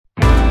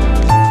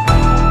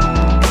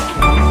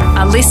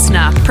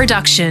listener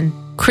production.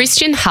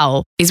 Christian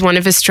Hull is one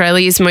of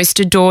Australia's most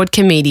adored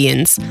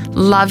comedians,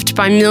 loved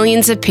by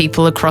millions of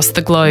people across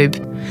the globe.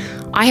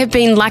 I have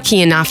been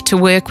lucky enough to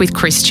work with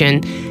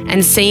Christian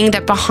and seeing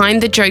that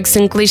behind the jokes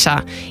and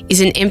glitter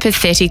is an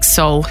empathetic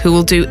soul who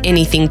will do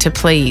anything to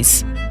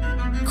please.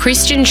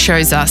 Christian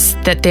shows us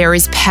that there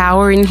is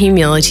power in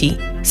humility,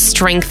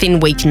 strength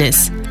in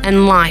weakness,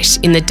 and light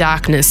in the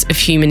darkness of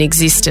human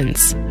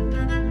existence.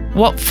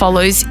 What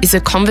follows is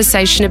a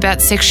conversation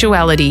about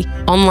sexuality,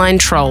 online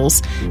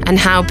trolls, and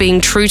how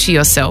being true to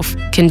yourself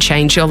can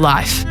change your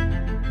life.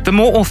 The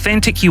more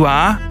authentic you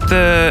are,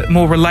 the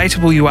more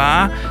relatable you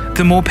are,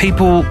 the more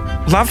people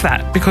love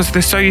that because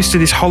they're so used to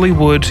this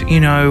Hollywood,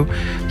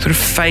 sort of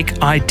fake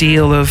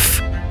ideal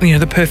of,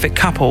 the perfect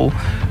couple,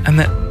 and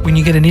that when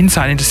you get an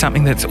insight into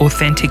something that's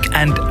authentic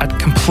and a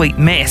complete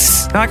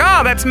mess, they're like,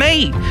 oh, that's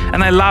me.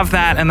 And they love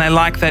that and they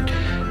like that,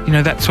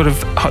 that sort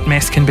of hot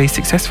mess can be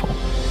successful.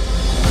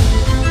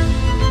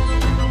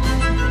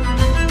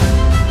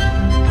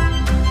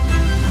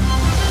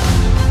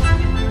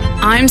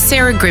 I'm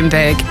Sarah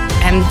Grimberg,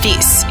 and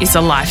this is A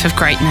Life of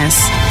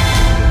Greatness.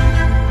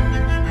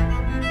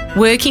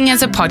 Working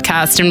as a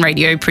podcast and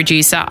radio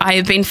producer, I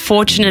have been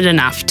fortunate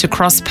enough to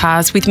cross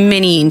paths with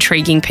many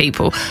intriguing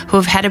people who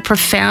have had a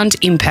profound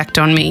impact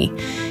on me.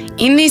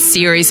 In this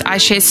series, I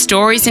share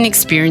stories and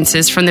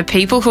experiences from the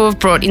people who have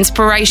brought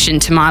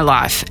inspiration to my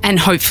life, and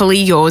hopefully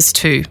yours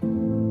too.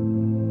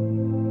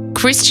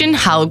 Christian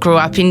Hull grew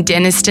up in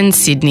Denniston,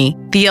 Sydney,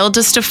 the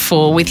eldest of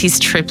four with his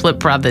triplet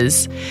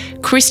brothers.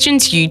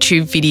 Christian's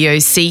YouTube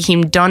videos see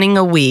him donning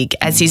a wig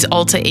as his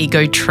alter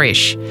ego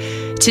Trish.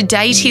 To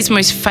date, his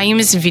most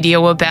famous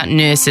video about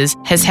nurses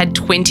has had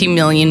 20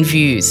 million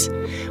views.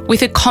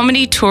 With a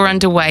comedy tour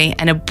underway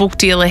and a book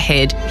deal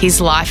ahead,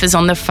 his life is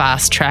on the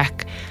fast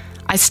track.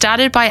 I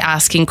started by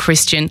asking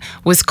Christian,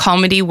 was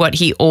comedy what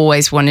he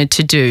always wanted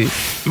to do?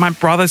 My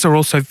brothers are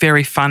also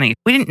very funny.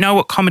 We didn't know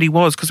what comedy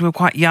was because we were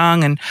quite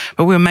young,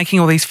 but we were making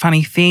all these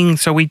funny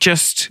things, so we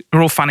just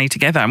were all funny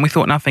together and we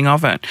thought nothing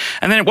of it.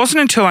 And then it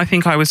wasn't until I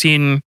think I was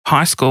in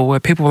high school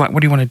where people were like,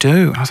 what do you want to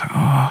do? And I was like,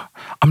 oh,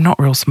 I'm not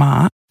real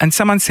smart. And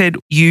someone said,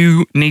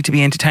 you need to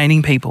be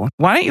entertaining people.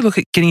 Why don't you look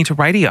at getting into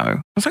radio?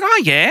 I was like,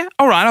 oh yeah,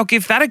 all right, I'll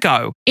give that a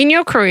go. In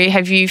your career,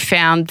 have you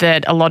found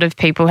that a lot of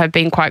people have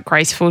been quite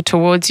graceful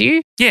towards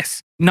you?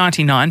 Yes,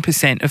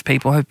 99% of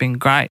people have been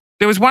great.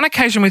 There was one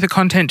occasion with a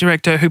content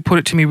director who put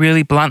it to me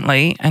really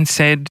bluntly and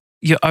said,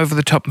 you're over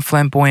the top and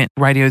flamboyant,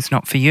 radio's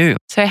not for you.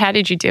 So how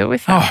did you deal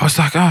with that? Oh, I was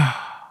like,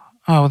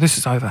 well, this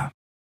is over.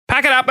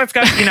 Pack it up, let's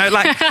go.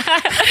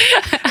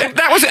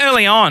 That was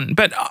early on.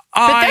 But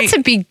that's a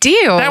big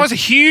deal. That was a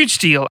huge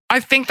deal. I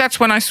think that's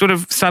when I sort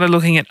of started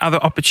looking at other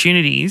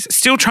opportunities,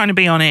 still trying to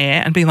be on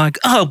air and being like,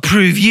 I'll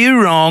prove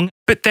you wrong.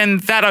 But then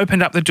that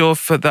opened up the door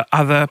for the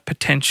other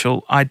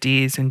potential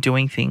ideas and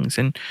doing things.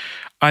 And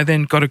I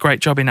then got a great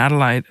job in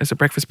Adelaide as a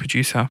breakfast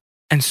producer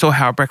and saw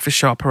how a breakfast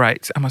show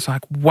operates and was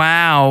like,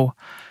 wow,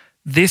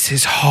 this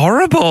is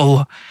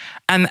horrible.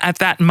 And at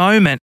that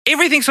moment,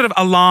 everything sort of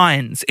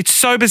aligns. It's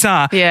so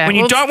bizarre. Yeah. When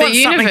you don't want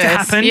something to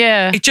happen,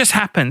 it just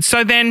happens.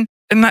 So then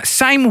in that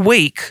same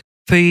week,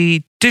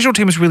 the digital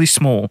team was really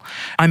small.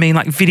 I mean,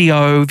 like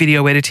video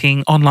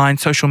editing, online,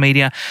 social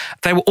media.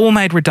 They were all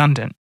made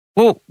redundant.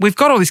 Well, we've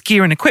got all this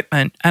gear and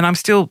equipment and I'm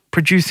still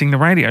producing the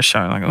radio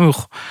show. Like, I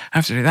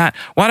have to do that.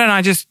 Why don't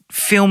I just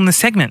film the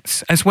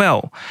segments as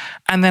well?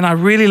 And then I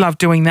really loved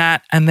doing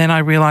that. And then I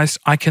realized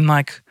I can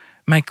make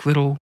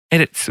little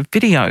edits of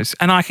videos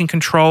and I can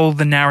control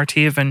the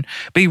narrative and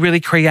be really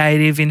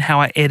creative in how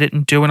I edit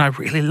and do, and I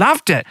really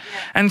loved it. Yeah.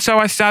 And so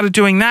I started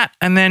doing that,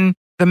 and then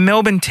the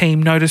Melbourne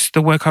team noticed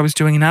the work I was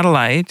doing in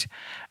Adelaide,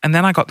 and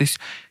then I got this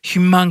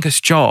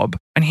humongous job,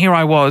 and here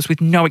I was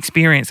with no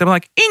experience. They were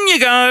like, in you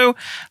go.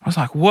 I was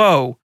like,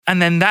 whoa. And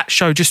then that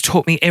show just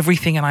taught me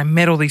everything, and I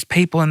met all these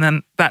people, and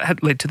then that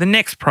had led to the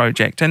next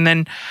project. And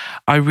then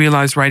I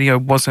realised radio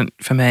wasn't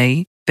for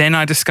me. Then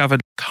I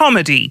discovered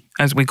comedy,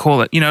 as we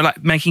call it,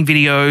 like making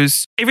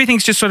videos.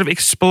 Everything's just sort of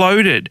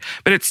exploded,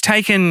 but it's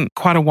taken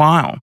quite a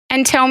while.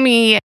 And tell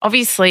me,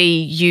 obviously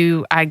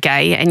you are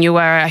gay and you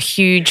are a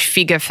huge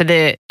figure for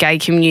the gay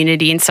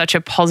community in such a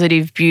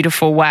positive,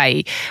 beautiful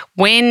way.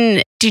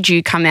 When did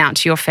you come out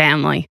to your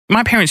family?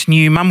 My parents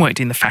knew. Mum worked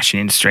in the fashion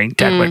industry.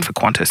 Dad worked for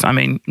Qantas. I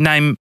mean,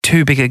 name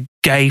two bigger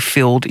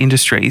gay-filled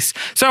industries.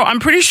 So I'm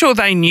pretty sure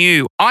they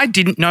knew. I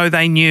didn't know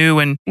they knew.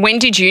 And when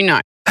did you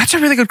know? That's a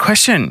really good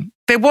question.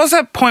 There was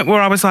a point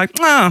where I was like,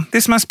 oh,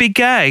 this must be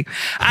gay.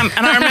 And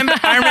I remember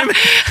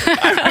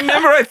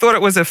I thought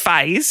it was a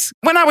phase.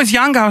 When I was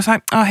younger, I was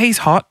like, oh, he's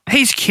hot.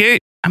 He's cute.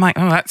 I'm like,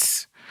 oh,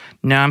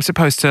 no, I'm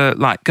supposed to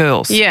like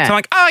girls. Yeah. So I'm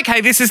like, oh, okay,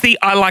 this is the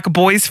I like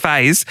boys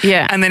phase.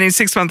 Yeah. And then in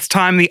 6 months'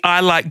 time, the I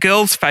like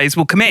girls phase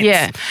will commence.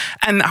 Yeah.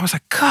 And I was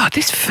like, God,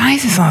 this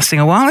phase is lasting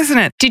a while, isn't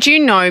it? Did you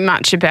know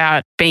much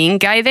about being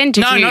gay then?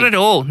 No, not at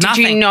all.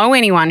 Nothing. Did you know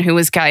anyone who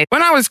was gay?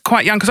 When I was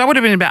quite young, because I would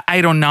have been about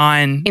 8 or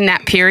 9. In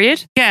that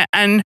period? Yeah.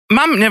 And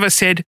Mum never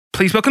said,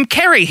 please welcome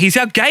Kerry. He's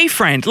our gay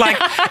friend. Like,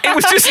 it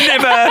was just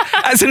never,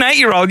 as an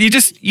 8-year-old,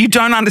 you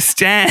don't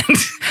understand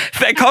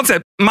their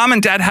concept. Mum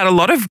and Dad had a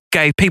lot of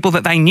gay people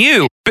that they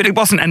knew, but it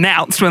wasn't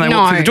announced when they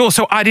walked through the door.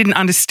 So I didn't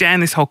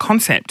understand this whole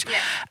concept. Yeah.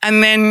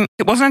 And then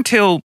it wasn't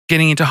until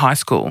getting into high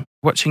school,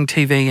 watching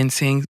TV and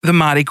seeing the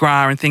Mardi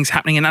Gras and things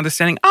happening and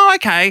understanding,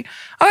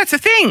 that's a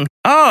thing.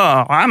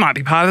 Oh, I might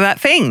be part of that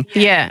thing.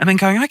 Yeah. And then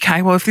going,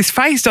 okay, well, if this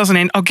phase doesn't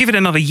end, I'll give it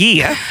another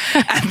year.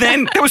 And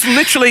then it was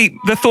literally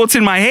the thoughts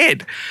in my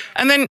head.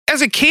 And then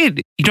as a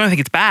kid, you don't think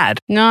it's bad.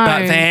 No.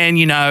 But then,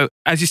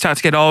 as you start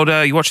to get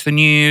older, you watch the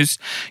news,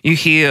 you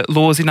hear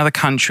laws in other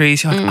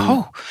countries, you're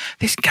like,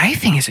 this gay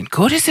thing isn't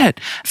good, is it?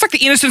 It's like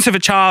the innocence of a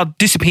child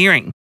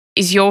disappearing.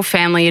 Is your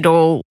family at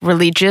all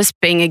religious?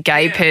 Being a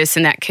gay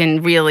person, that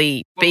can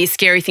really be a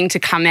scary thing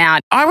to come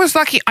out. I was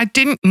lucky. I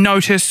didn't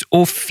notice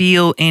or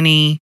feel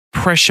any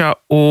pressure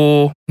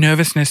or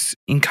nervousness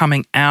in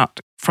coming out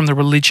from the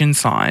religion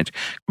side.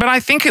 But I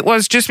think it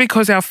was just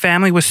because our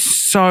family was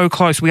so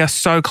close. We are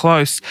so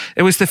close.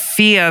 It was the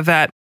fear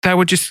that they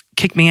would just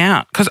kick me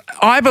out. Because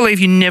I believe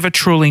you never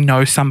truly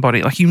know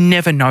somebody. Like, you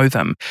never know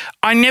them.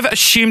 I never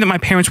assumed that my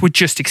parents would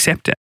just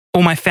accept it,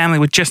 or my family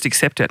would just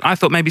accept it. I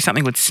thought maybe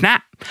something would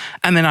snap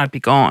and then I'd be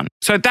gone.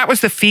 So that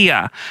was the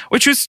fear,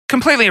 which was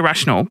completely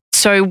irrational.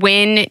 So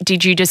when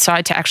did you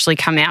decide to actually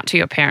come out to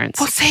your parents?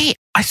 Well, see,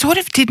 I sort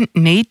of didn't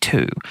need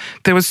to.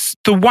 There was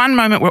the one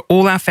moment where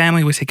all our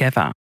family was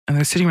together and they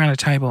were sitting around a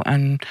table,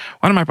 and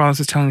one of my brothers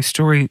was telling a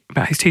story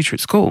about his teacher at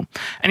school,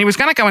 and he was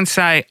going to go and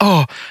say,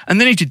 and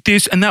then he did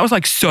this, and that was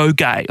like so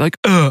gay, like,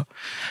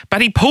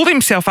 But he pulled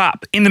himself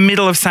up in the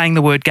middle of saying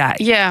the word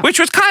gay, which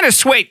was kind of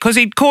sweet because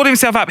he called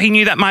himself up. He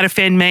knew that might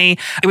offend me.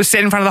 It was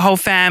said in front of the whole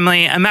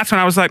family, and that's when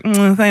I was like,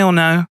 they all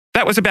know.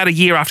 That was about a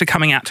year after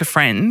coming out to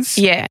friends.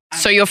 Yeah.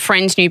 So your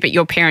friends knew, but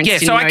your parents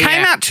didn't know. Yeah, so I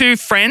came out to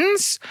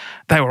friends.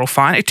 They were all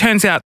fine. It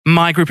turns out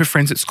my group of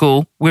friends at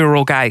school, we were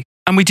all gay.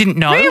 And we didn't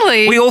know.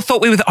 Really? We all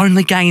thought we were the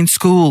only gay in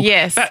school.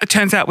 Yes. But it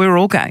turns out we were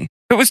all gay.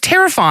 It was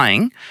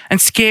terrifying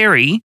and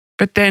scary,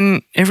 but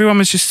then everyone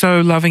was just so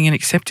loving and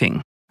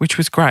accepting, which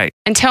was great.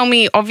 And tell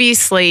me,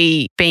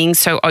 obviously being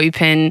so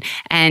open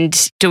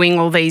and doing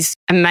all these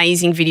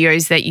amazing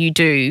videos that you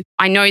do,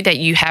 I know that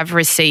you have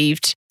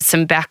received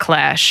some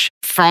backlash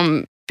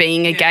from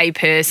being a gay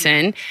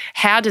person.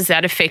 How does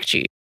that affect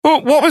you?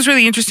 Well, what was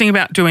really interesting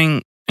about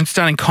doing and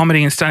starting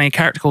comedy and starting a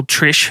character called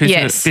Trish, who's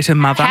a bitter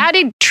mother. How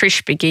did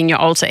Trish begin, your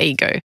alter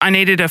ego? I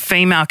needed a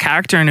female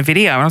character in a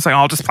video, and I was like,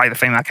 I'll just play the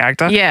female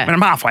character. Yeah. But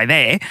I'm halfway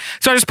there.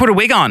 So I just put a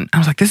wig on. I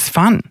was like, this is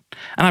fun.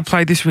 And I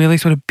played this really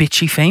sort of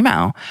bitchy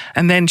female.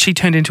 And then she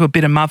turned into a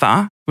bitter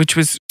mother, which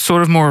was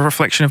sort of more a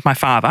reflection of my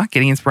father,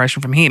 getting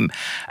inspiration from him.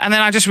 And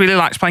then I just really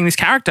liked playing this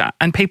character,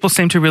 and people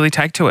seemed to really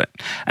take to it.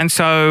 And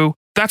so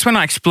that's when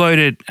I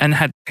exploded and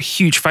had a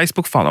huge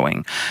Facebook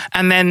following.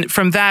 And then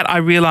from that, I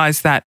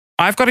realized that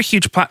I've got a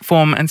huge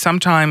platform, and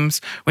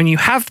sometimes when you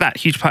have that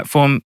huge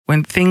platform,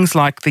 when things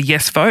like the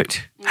yes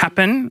vote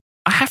happen,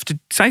 I have to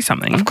say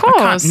something. Of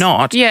course. I can't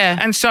not. Yeah.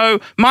 And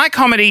so my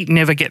comedy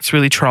never gets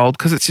really trolled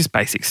because it's just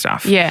basic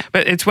stuff. Yeah.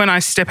 But it's when I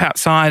step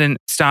outside and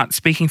start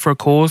speaking for a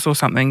cause or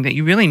something that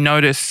you really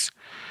notice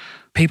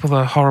people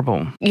are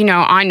horrible.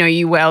 I know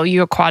you well.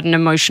 You're quite an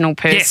emotional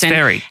person. Yes,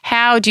 very.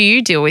 How do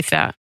you deal with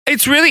that?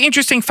 It's really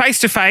interesting face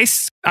to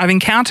face. I've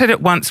encountered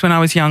it once when I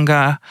was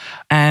younger,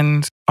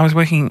 and I was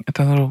working at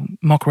the little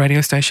mock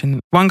radio station.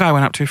 One guy I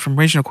went up to from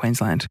regional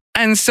Queensland.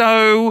 And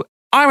so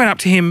I went up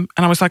to him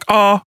and I was like,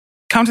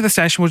 come to the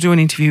station, we'll do an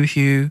interview with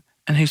you.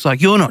 And he's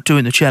like, you're not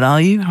doing the chat,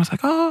 are you? And I was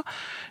like,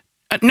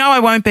 no, I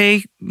won't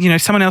be.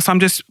 Someone else, I'm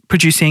just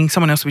producing.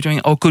 Someone else will be doing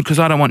it. Oh, good, because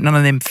I don't want none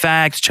of them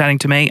fags chatting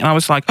to me. And I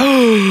was like,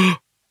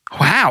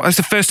 wow, that's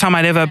the first time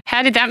I'd ever...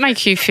 How did that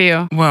make you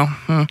feel? Well,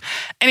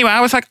 anyway, I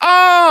was like,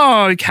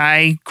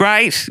 okay,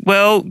 great.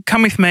 Well,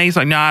 come with me. He's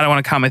like, no, I don't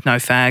want to come with no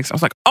fags. I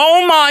was like,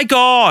 oh my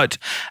God.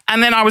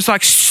 And then I was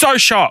like so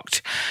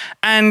shocked.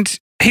 And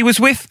he was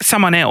with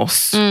someone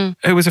else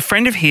who was a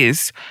friend of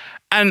his.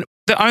 And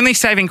the only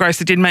saving grace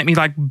that didn't make me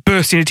like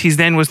burst into tears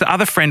then was the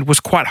other friend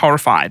was quite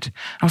horrified.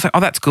 I was like,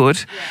 that's good.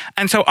 Yeah.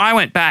 And so I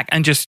went back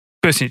and just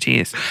burst into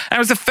tears. And it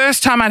was the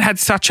first time I'd had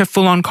such a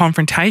full-on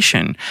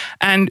confrontation.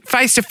 And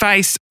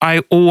face-to-face, I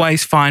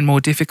always find more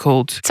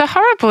difficult. It's a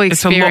horrible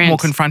experience. It's a lot more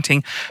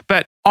confronting.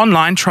 But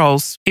online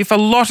trolls, if a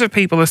lot of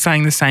people are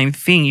saying the same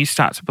thing, you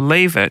start to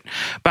believe it.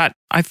 But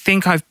I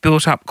think I've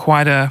built up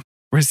quite a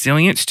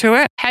resilience to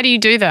it. How do you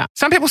do that?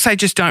 Some people say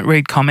just don't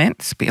read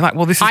comments. But you're like,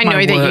 well, this is I my know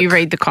work. That you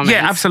read the comments.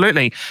 Yeah,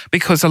 absolutely.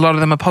 Because a lot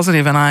of them are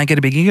positive and I get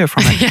a big ego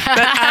from it.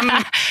 But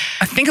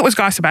I think it was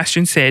Guy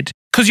Sebastian said,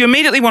 because you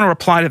immediately want to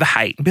reply to the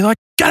hate and be like,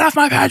 get off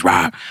my page, bro.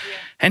 Yeah.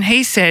 And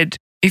he said,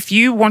 if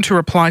you want to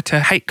reply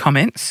to hate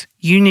comments,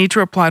 you need to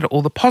reply to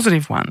all the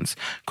positive ones,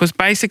 because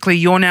basically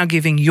you're now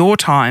giving your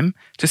time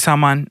to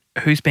someone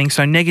who's being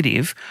so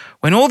negative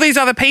when all these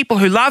other people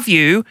who love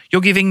you,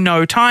 you're giving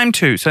no time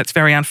to. So it's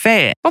very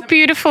unfair. What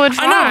beautiful advice.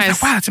 I know. I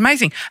was like, wow, it's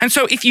amazing. And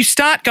so if you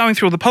start going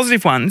through all the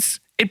positive ones,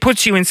 it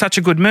puts you in such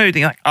a good mood that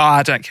you're like, oh,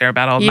 I don't care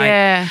about old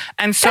mate.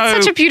 And so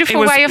that's such a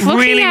beautiful way of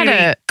looking at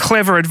it.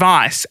 Clever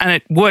advice, and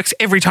it works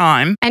every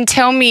time. And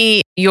tell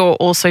me, you're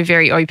also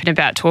very open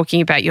about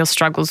talking about your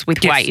struggles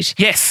with weight.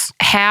 Yes.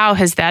 How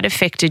has that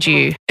affected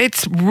you?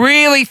 It's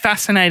really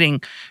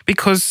fascinating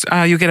because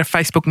you'll get a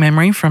Facebook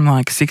memory from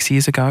like 6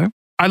 years ago.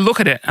 I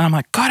look at it and I'm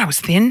like, God, I was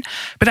thin.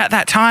 But at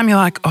that time, you're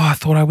like, oh, I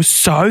thought I was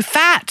so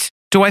fat.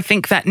 Do I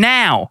think that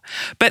now?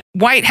 But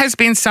weight has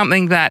been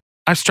something that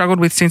I've struggled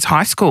with since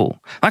high school.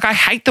 Like, I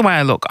hate the way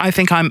I look. I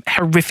think I'm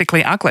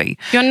horrifically ugly.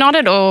 You're not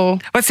at all.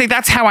 But see,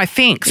 that's how I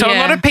think. So a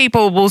lot of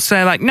people will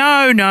say like,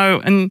 no.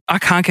 And I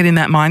can't get in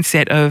that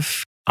mindset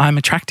of I'm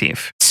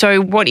attractive.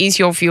 So what is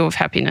your view of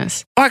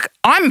happiness? Like,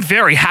 I'm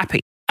very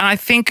happy. And I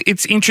think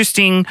it's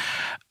interesting,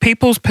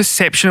 people's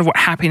perception of what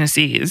happiness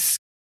is.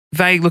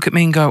 They look at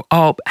me and go,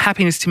 oh,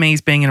 happiness to me is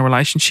being in a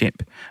relationship.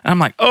 And I'm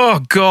like, oh,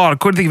 God, I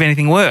couldn't think of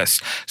anything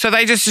worse. So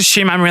they just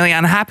assume I'm really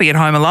unhappy at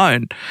home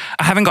alone.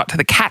 I haven't got to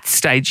the cat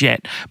stage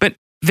yet. But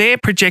they're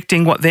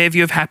projecting what their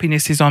view of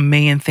happiness is on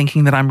me and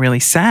thinking that I'm really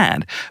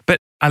sad. But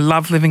I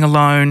love living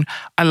alone.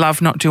 I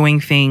love not doing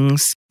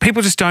things.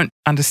 People just don't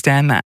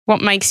understand that. What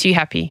makes you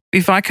happy?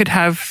 If I could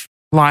have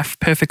life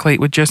perfectly,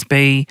 it would just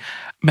be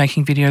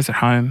making videos at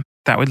home.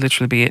 That would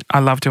literally be it. I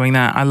love doing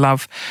that. I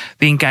love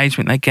the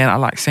engagement they get. I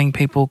like seeing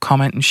people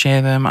comment and share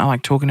them. I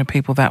like talking to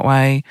people that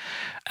way.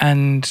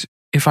 And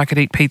if I could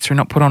eat pizza and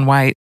not put on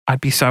weight,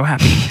 I'd be so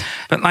happy.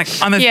 But like,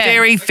 I'm a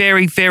very,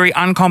 very, very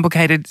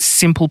uncomplicated,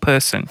 simple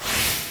person.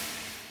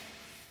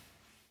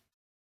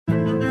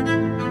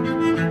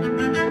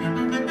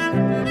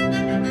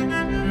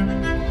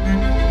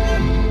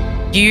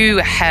 You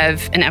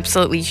have an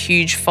absolutely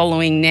huge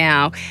following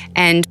now,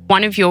 and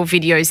one of your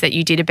videos that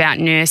you did about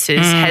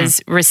nurses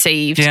has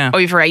received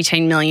over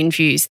 18 million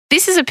views.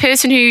 This is a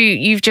person who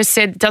you've just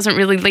said doesn't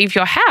really leave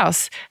your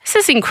house. This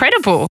is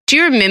incredible. Do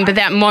you remember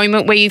that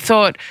moment where you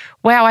thought,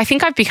 wow, I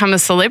think I've become a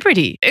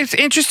celebrity? It's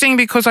interesting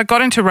because I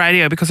got into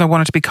radio because I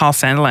wanted to be Kyle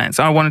Sandilands.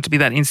 I wanted to be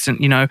that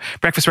instant,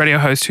 breakfast radio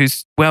host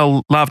who's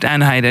well loved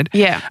and hated.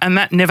 Yeah. And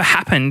that never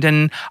happened.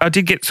 And I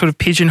did get sort of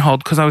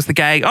pigeonholed because I was the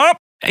gay,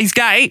 he's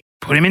gay.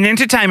 Put him in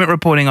entertainment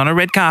reporting on a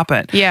red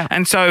carpet. Yeah.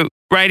 And so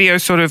radio,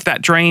 sort of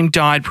that dream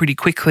died pretty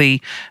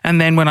quickly.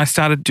 And then when I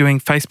started doing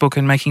Facebook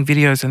and making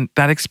videos and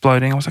that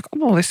exploding, I was like,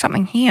 oh, there's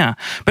something here.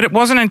 But it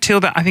wasn't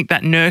until I think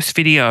that nurse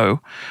video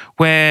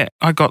where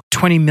I got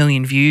 20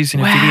 million views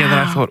in a video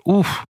that I thought,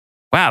 ooh,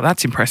 wow,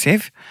 that's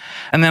impressive.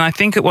 And then I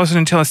think it wasn't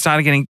until I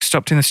started getting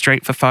stopped in the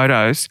street for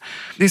photos.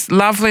 This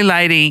lovely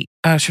lady,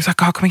 she was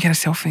like, oh, can we get a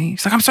selfie?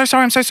 She's like, I'm so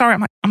sorry. I'm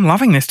like, I'm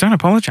loving this. Don't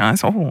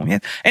apologize. Oh, yeah.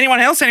 Anyone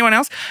else?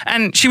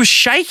 And she was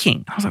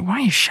shaking. I was like, why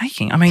are you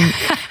shaking? I mean,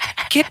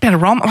 get better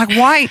role. Like,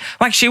 why?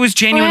 Like, she was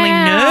genuinely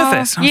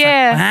nervous. I was like,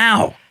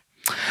 wow,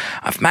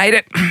 I've made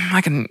it.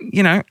 I can,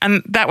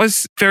 and that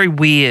was very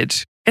weird.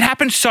 It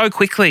happened so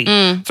quickly.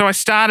 So I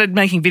started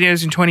making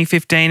videos in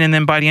 2015, and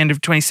then by the end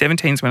of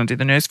 2017 is when I did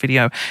the nurse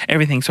video,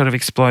 everything sort of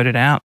exploded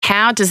out.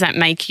 How does that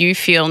make you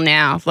feel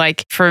now?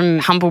 Like, from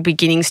humble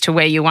beginnings to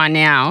where you are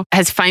now,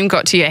 has fame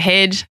got to your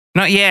head?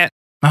 Not yet.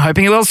 I'm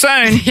hoping it will soon.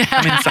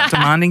 I mean, start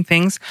demanding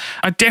things.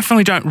 I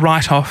definitely don't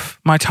write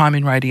off my time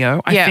in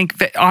radio. I think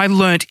that I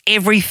learned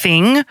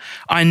everything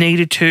I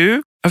needed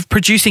to of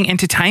producing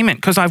entertainment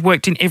because I've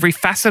worked in every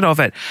facet of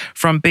it,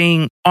 from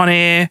being on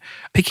air,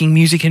 picking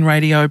music in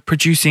radio,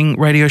 producing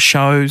radio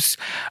shows,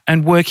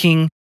 and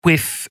working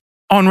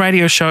on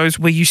radio shows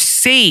where you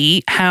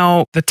see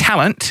how the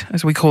talent,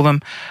 as we call them,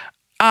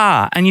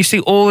 are, and you see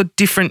all the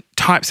different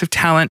types of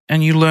talent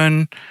and you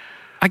learn,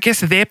 I guess,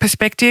 their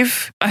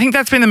perspective. I think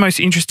that's been the most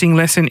interesting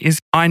lesson is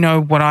I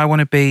know what I want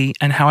to be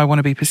and how I want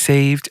to be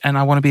perceived, and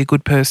I want to be a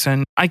good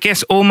person. I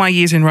guess all my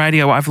years in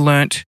radio, I've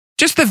learnt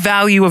just the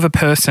value of a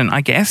person,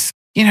 I guess.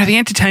 The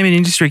entertainment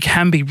industry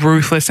can be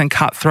ruthless and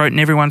cutthroat and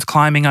everyone's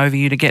climbing over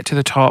you to get to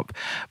the top.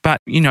 But,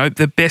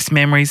 the best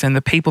memories and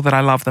the people that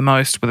I love the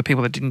most were the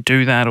people that didn't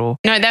do that. No,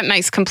 that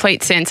makes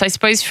complete sense. I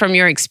suppose from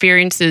your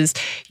experiences,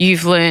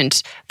 you've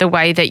learned the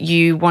way that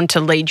you want to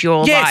lead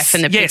your life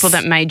and the people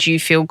that made you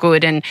feel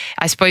good. And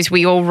I suppose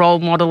we all role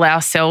model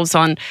ourselves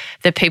on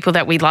the people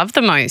that we love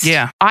the most.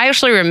 Yeah. I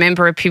actually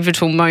remember a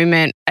pivotal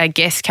moment. A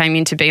guest came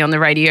in to be on the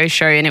radio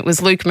show, and it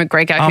was Luke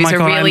McGregor, who's I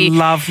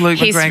love Luke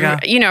McGregor.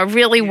 A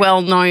really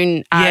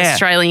well-known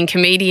Australian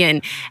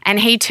comedian. And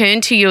he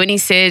turned to you and he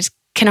said,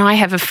 can I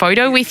have a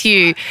photo with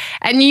you?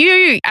 And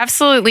you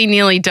absolutely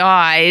nearly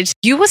died.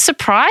 You were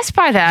surprised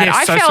by that.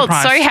 Yes, I felt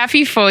so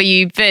happy for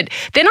you. But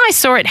then I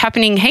saw it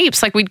happening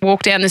heaps. Like, we'd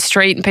walk down the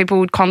street and people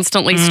would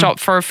constantly stop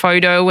for a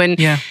photo, and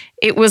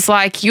it was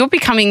like you're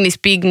becoming this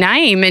big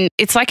name, and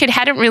it's like it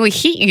hadn't really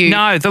hit you.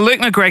 No, the Luke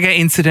McGregor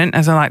incident,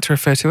 as I like to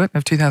refer to it,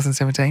 of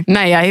 2017.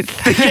 May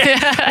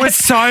 8th. was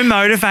so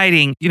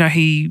motivating.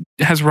 He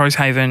has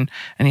Rosehaven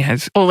and he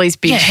has all these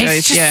big shows.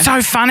 He's just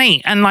so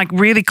funny and like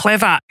really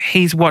clever.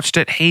 He's watched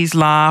it, he's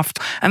laughed.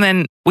 And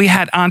then we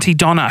had Auntie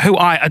Donna, who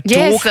I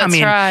adore, come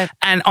in. Right.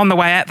 And on the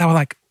way out, they were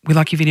like, we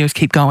like your videos,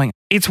 keep going.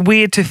 it's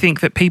weird to think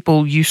that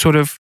people you sort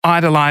of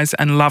idolize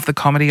and love the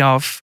comedy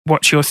of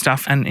watch your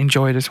stuff and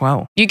enjoy it as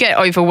well. You get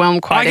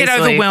overwhelmed quite easily. I get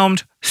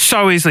overwhelmed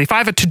so easily. If I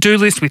have a to-do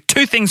list with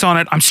 2 things on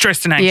it, I'm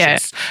stressed and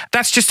anxious. Yeah.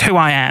 That's just who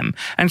I am.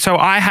 And so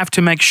I have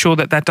to make sure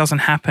that that doesn't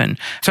happen.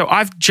 So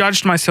I've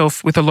judged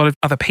myself with a lot of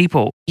other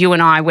people. You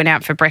and I went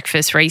out for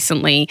breakfast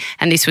recently,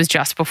 and this was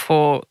just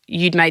before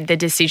you'd made the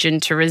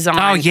decision to resign.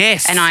 Oh,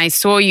 yes. And I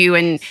saw you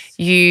and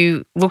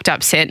you looked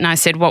upset, and I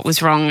said, what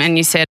was wrong? And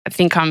you said, I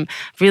think I'm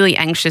really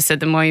anxious at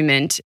the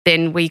moment.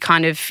 Then we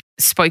kind of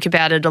spoke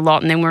about it a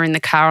lot, and then we're in the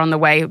car on the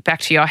way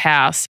back to your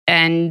house,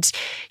 and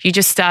you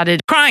just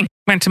started crying.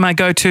 Went to my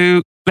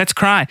go-to, let's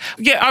cry.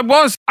 Yeah, I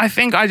was. I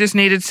think I just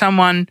needed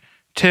someone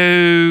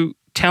to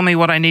tell me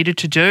what I needed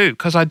to do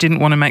because I didn't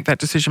want to make that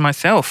decision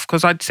myself.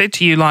 Because I'd said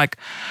to you, like,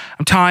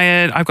 I'm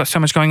tired, I've got so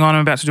much going on,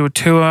 I'm about to do a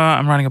tour,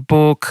 I'm writing a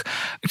book.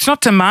 It's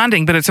not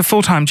demanding, but it's a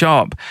full-time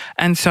job.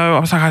 And so I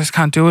was like, I just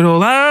can't do it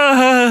all.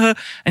 And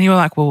you were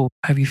like, well,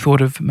 have you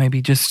thought of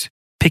maybe just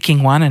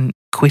picking one and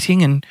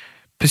quitting and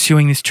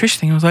pursuing this Trish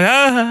thing? I was like,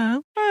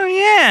 oh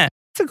yeah,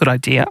 it's a good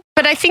idea.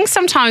 But I think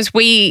sometimes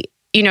we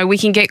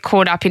can get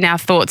caught up in our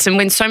thoughts, and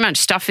when so much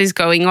stuff is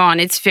going on,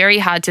 it's very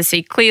hard to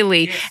see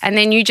clearly. Yes. And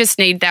then you just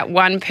need that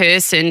one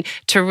person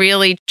to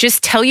really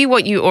just tell you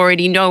what you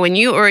already know. And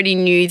you already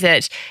knew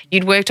that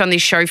you'd worked on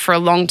this show for a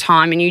long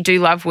time and you do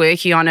love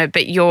working on it,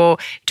 but you're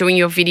doing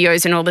your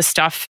videos and all this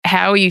stuff.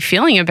 How are you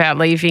feeling about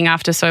leaving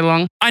after so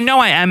long? I know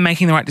I am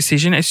making the right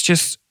decision. It's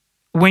just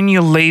when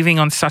you're leaving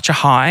on such a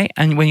high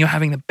and when you're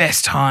having the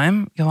best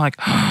time, you're like,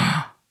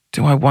 oh,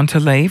 do I want to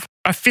leave?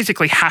 I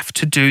physically have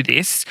to do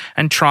this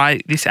and try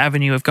this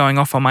avenue of going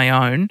off on my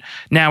own.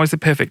 Now is the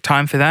perfect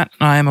time for that.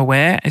 I am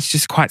aware. It's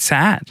just quite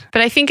sad.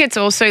 But I think it's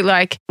also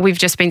like we've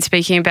just been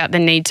speaking about the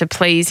need to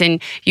please,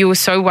 and you were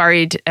so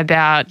worried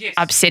about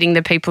upsetting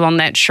the people on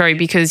that show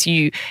because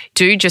you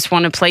do just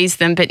want to please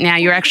them, but now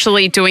you're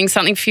actually doing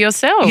something for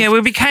yourself. Yeah,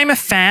 we became a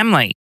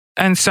family.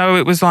 And so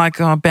it was like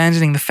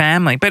abandoning the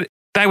family. But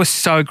they were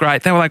so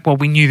great. They were like, well,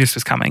 we knew this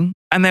was coming.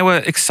 And they were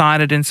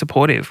excited and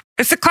supportive.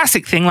 It's the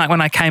classic thing, like when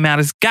I came out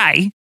as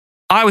gay,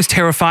 I was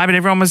terrified, but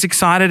everyone was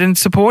excited and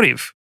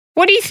supportive.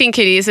 What do you think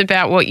it is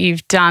about what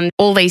you've done?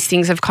 All these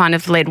things have kind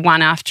of led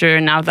one after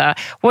another.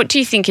 What do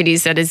you think it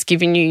is that has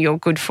given you your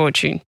good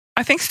fortune?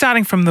 I think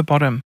starting from the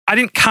bottom. I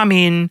didn't come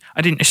in,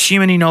 I didn't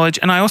assume any knowledge,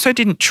 and I also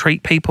didn't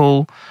treat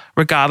people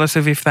regardless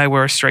of if they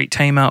were a street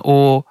teamer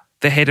or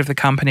the head of the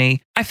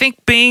company. I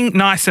think being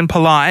nice and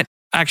polite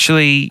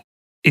actually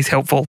is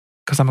helpful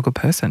because I'm a good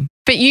person.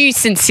 But you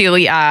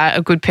sincerely are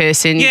a good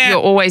person. Yeah. You're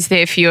always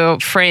there for your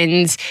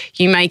friends.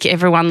 You make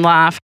everyone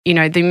laugh. You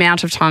know, the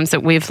amount of times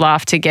that we've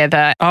laughed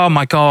together. Oh,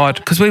 my God.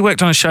 Because we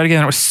worked on a show together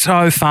and it was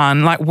so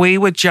fun. Like we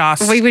would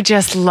just laugh.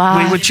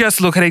 We would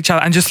just look at each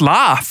other and just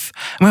laugh.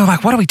 And we were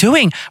like, what are we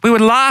doing? We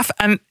would laugh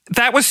and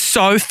that was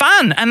so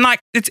fun. And like,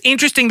 it's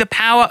interesting the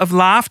power of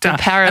laughter. The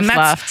power of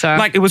laughter.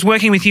 Like it was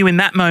working with you in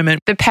that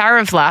moment. The power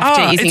of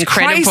laughter is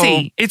incredible.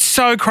 Crazy. It's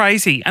so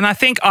crazy. And I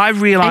think I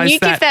realised and you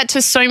give that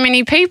to so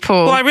many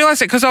people. Well, I realised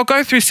it because I'll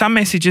go through some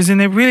messages and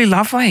they're really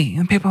lovely.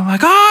 And people are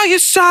like, oh, you're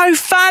so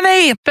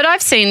funny. But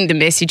I've seen the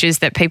messages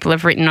that people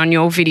have written on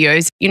your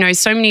videos. You know,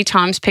 so many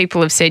times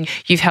people have said,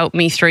 you've helped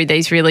me through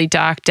these really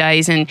dark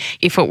days. And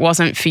if it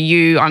wasn't for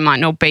you, I might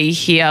not be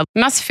here. It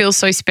must feel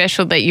so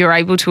special that you're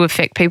able to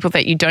affect people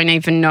that you don't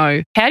even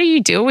know. How do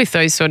you deal with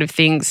those sort of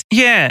things?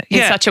 Yeah.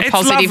 In such a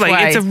positive lovely.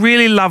 way. It's a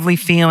really lovely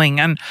feeling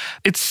and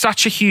it's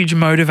such a huge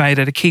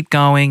motivator to keep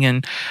going.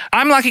 And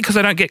I'm lucky because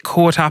I don't get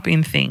caught up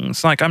in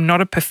things. Like I'm not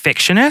a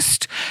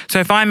perfectionist. So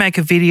if I make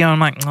a video, I'm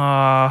like,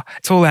 oh,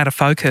 it's all out of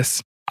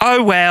focus.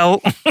 Oh,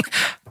 well,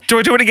 do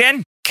I do it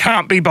again?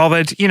 Can't be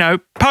bothered,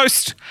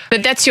 post.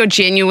 But that's your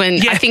genuine,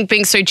 I think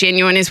being so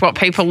genuine is what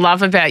people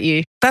love about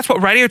you. That's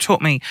what radio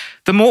taught me.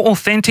 The more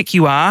authentic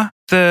you are,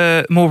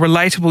 the more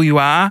relatable you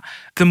are,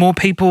 the more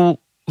people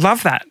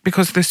love that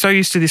because they're so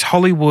used to this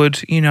Hollywood,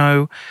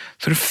 sort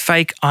of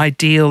fake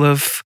ideal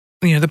of,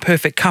 the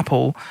perfect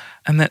couple,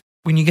 and that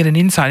when you get an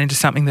insight into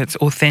something that's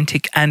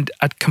authentic and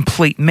a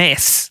complete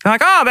mess, they're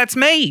like, oh, that's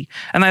me.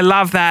 And they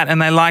love that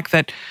and they like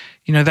that,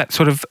 that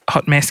sort of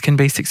hot mess can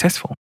be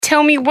successful.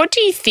 Tell me, what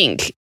do you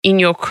think in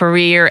your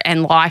career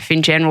and life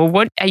in general,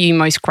 what are you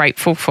most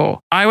grateful for?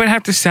 I would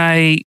have to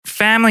say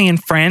family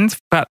and friends,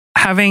 but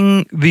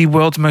having the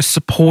world's most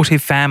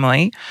supportive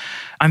family.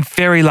 I'm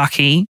very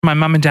lucky. My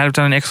mum and dad have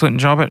done an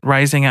excellent job at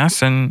raising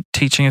us and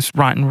teaching us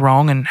right and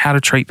wrong and how to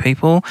treat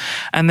people.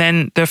 And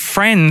then the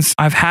friends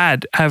I've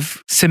had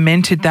have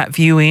cemented that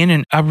view in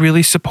and are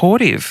really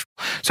supportive.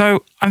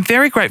 So I'm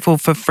very grateful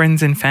for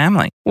friends and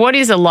family. What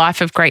is a life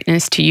of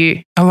greatness to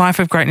you? A life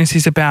of greatness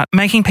is about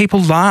making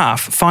people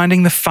laugh,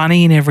 finding the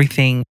funny in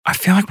everything. I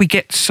feel like we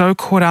get so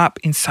caught up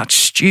in such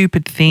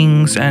stupid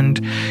things. And,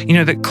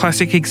 the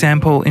classic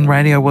example in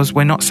radio was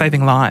we're not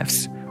saving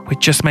lives. We're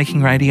just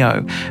making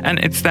radio. And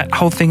it's that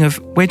whole thing of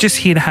we're just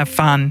here to have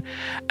fun.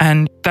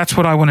 And that's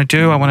what I want to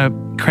do. I want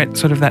to create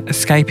sort of that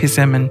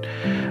escapism.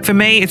 And for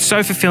me, it's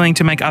so fulfilling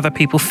to make other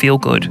people feel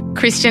good.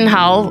 Christian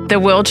Hull, the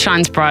world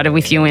shines brighter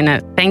with you in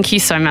it. Thank you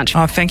so much.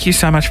 Oh, thank you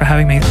so much for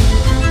having me.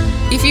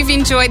 If you've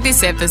enjoyed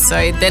this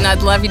episode, then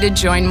I'd love you to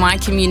join my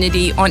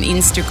community on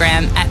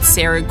Instagram at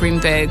Sarah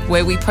Grimberg,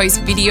 where we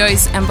post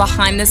videos and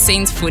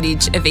behind-the-scenes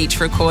footage of each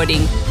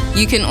recording.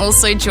 You can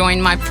also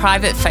join my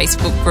private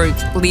Facebook group,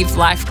 Live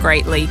Life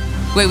Greatly,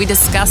 where we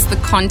discuss the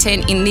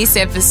content in this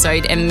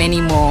episode and many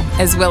more,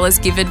 as well as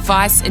give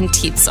advice and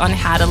tips on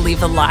how to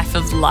live a life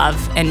of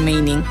love and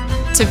meaning.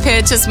 To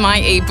purchase my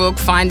ebook,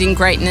 Finding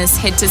Greatness,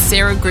 head to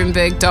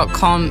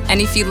sarahgrimberg.com.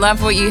 And if you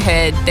love what you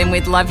heard, then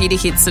we'd love you to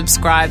hit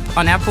subscribe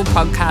on Apple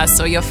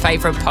Podcasts or your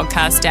favourite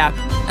podcast app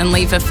and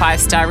leave a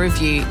 5-star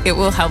review. It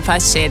will help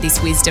us share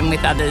this wisdom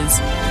with others.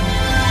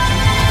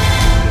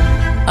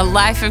 A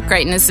Life of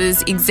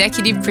Greatness's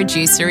executive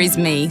producer is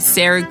me,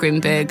 Sarah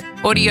Grimberg.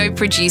 Audio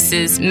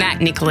producers Matt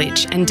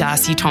Nikolic and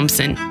Darcy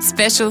Thompson.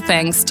 Special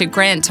thanks to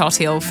Grant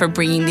Tothill for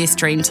bringing this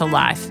dream to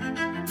life.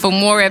 For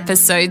more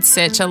episodes,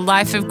 search A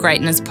Life of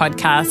Greatness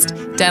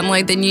podcast,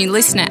 download the new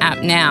Listener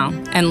app now,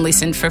 and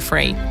listen for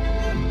free.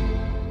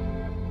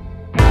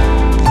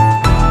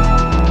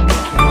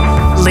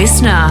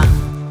 Listener.